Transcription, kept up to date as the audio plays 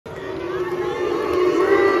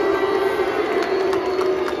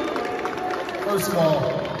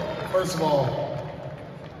First of all,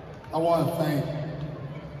 I want to thank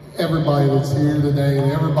everybody that's here today,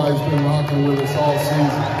 and everybody's been rocking with us all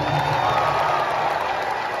season.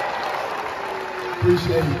 I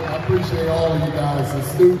appreciate all of you guys, the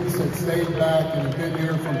students that stayed back and have been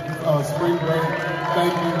here from spring break.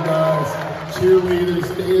 Thank you guys. Cheerleaders,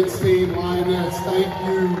 dance team, Lionettes, thank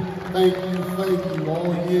you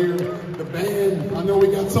all year. The band, I know we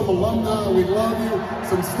got some alumni, we love you.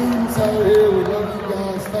 Some students out here, we love you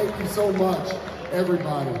guys. Thank you so much,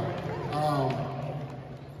 everybody.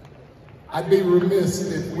 I'd be remiss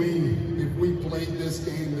if we played this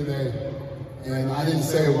game today and I didn't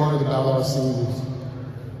say a word about our seniors.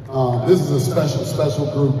 This is a special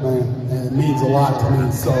group, man, and it means a lot to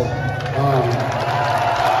me. So,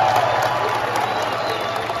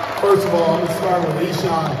 first of all, I'm gonna start with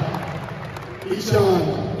Eshawn. Eshawn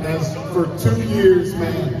has, for 2 years,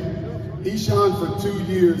 man, Eshawn for 2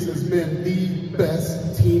 years has been the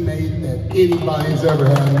best teammate that anybody's ever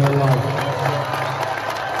had in their life.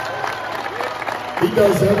 He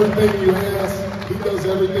does everything you ask. He does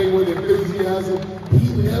everything with enthusiasm.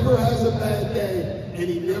 He never has a bad day. And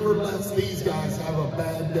he never lets these guys have a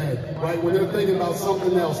bad day, right? When they're thinking about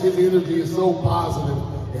something else, his energy is so positive,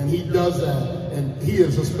 and he does that, and he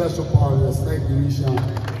is a special part of this. Thank you, Eshawn.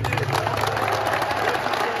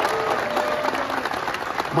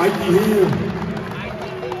 Mikey here.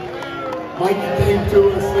 Mikey came to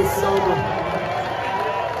us this summer.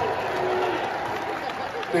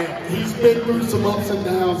 Man, he's been through some ups and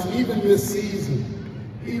downs, even this season,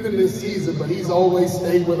 but he's always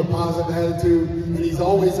stayed with a positive attitude, and he's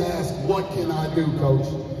always asked, what can I do, Coach?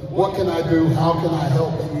 What can I do? How can I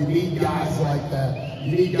help? And you need guys like that.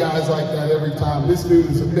 You need guys like that every time. This dude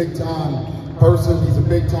is a big-time person. He's a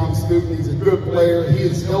big-time student. He's a good player. He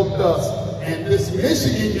has helped us, and this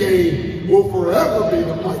Michigan game will forever be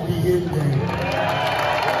the Mikey Hen game.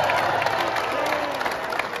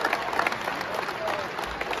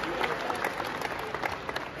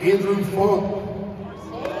 Andrew Funk.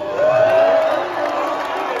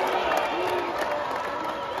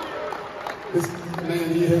 This man,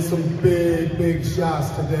 he had some big shots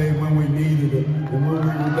today when we needed it and when we were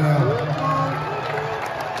down.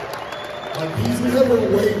 Like, he's never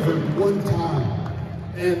wavered one time.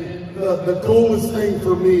 And the coolest thing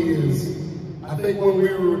for me is, I think when we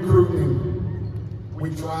were recruiting him, we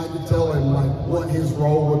tried to tell him like what his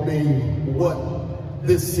role would be, what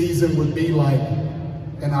this season would be like.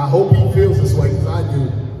 And I hope he feels this way, because I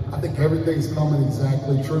do. I think everything's coming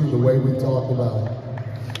exactly true the way we talked about it.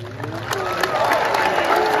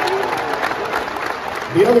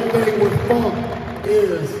 The other thing with Funk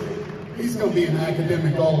is he's going to be an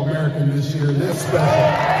academic All-American this year, and that's special.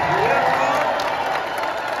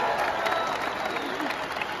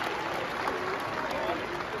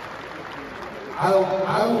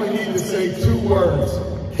 I only need to say 2 words: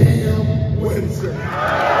 Cam Winston.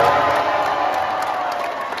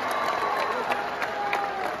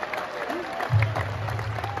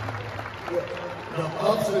 The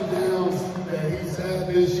ups and downs that he's had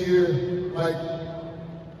this year, like,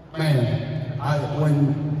 man,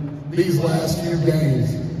 when these last few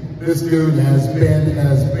games, this dude has been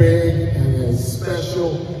as big and as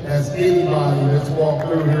special as anybody that's walked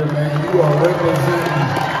through here, man. You are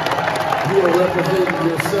representing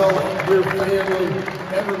yourself, your family,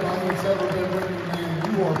 everybody that's ever been with you, man.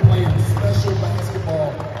 You are playing special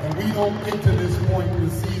basketball, and we don't get to this point in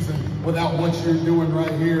the season without what you're doing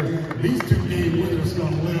right here. These 2 game winners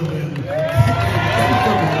gonna live in.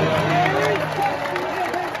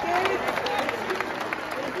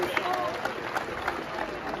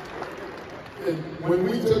 When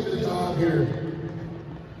we took the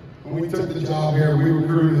job here, we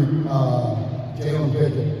recruited Jalen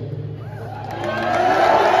Pickett.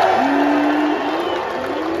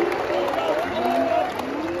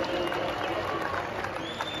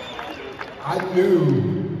 I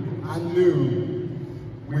knew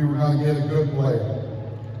we were going to get a good player.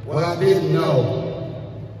 What I didn't know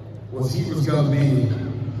was he was going to be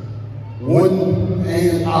Wooden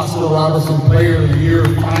and Oscar Robertson Player of the Year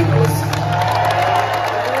finalist.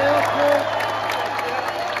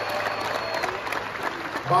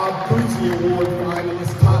 Bob Cousy Award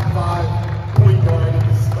finalist, top 5 point guard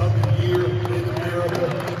of the year in America.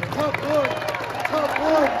 Top one.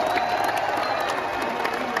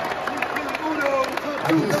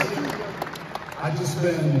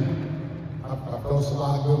 I've coached a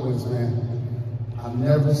lot of good ones, man. I've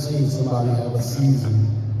never seen somebody have a season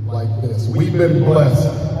like this. We've been blessed,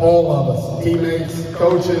 all of us, teammates,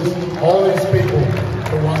 coaches, all these people,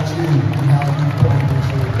 to watch you and how you play this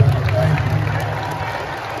year. Thank you.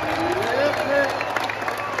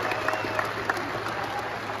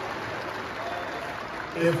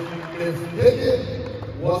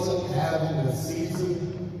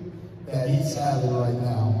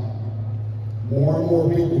 more and more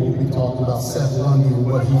people will be talking about Seth Lundy and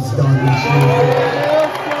what he's done this year.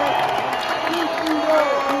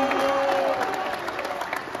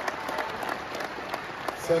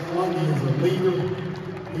 Seth Lundy is a leader,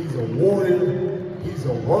 he's a warrior, he's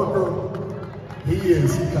a worker, he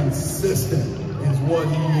is consistent is what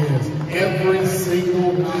he is. Every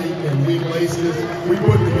single night, and we lace this, we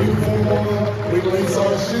put the uniform on, we lace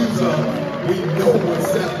our shoes up, we know what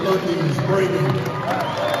Seth Lundy is bringing.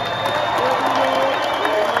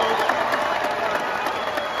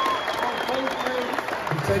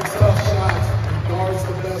 He takes tough shots, he guards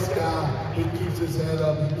the best guy, he keeps his head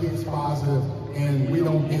up, he keeps positive, and we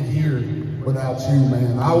don't get here without you,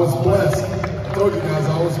 man. I was blessed. I told you guys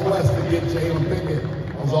I was blessed to get Jalen Pickett.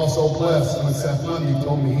 I was also blessed when Seth Lundy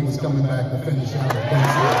told me he was coming back to finish out at Penn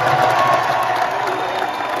State.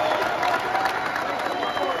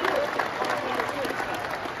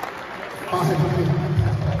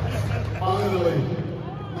 Finally,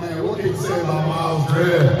 man, what can you say about Miles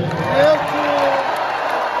Dread?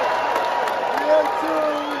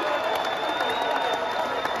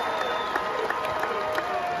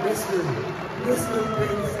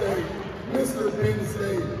 Mr. Penn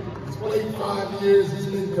State. He's played 5 years, he's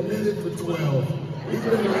been committed for 12. He's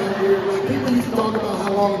been around here, like people used to talk about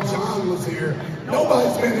how long John was here.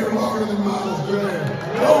 Nobody's been here longer than Miles Dread.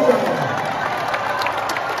 Nobody.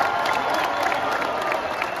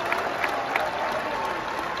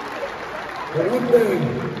 But one thing,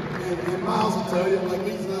 and Miles will tell you, like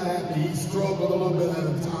he's not happy, he struggled a little bit at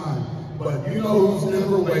a time. But you know who's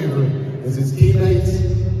never wavered is his teammates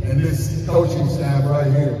and this coaching staff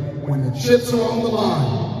right here. When the chips are on the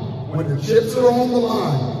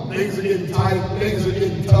line, things are getting tight, things are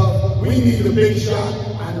getting tough, we need a big shot.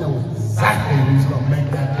 I know exactly who's going to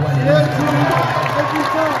make that play.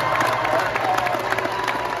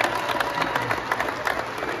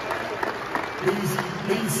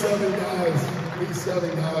 These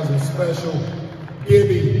seven guys are special.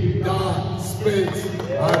 Gibby, Don, Spence,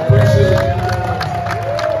 I appreciate you guys.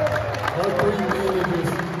 Our 3 managers,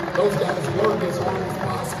 those guys work as hard as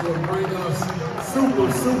possible and bring us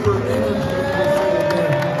super energy every single day.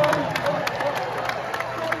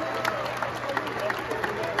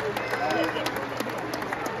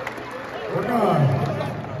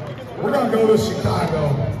 We're gonna go to Chicago.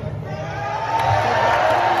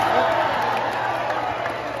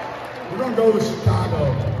 We're gonna go to Chicago.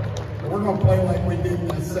 And we're gonna play like we did in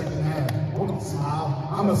that second half. We're gonna smile.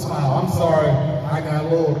 I'm gonna smile. I'm sorry. I got a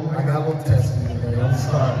little testing today. I'm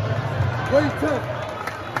sorry.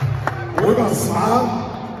 We're gonna smile.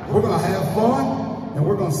 We're gonna have fun, and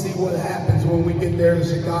we're gonna see what happens when we get there to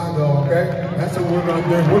Chicago. Okay? That's what we're gonna do.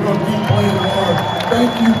 We're gonna keep playing hard.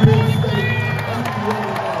 Thank you, Penn State.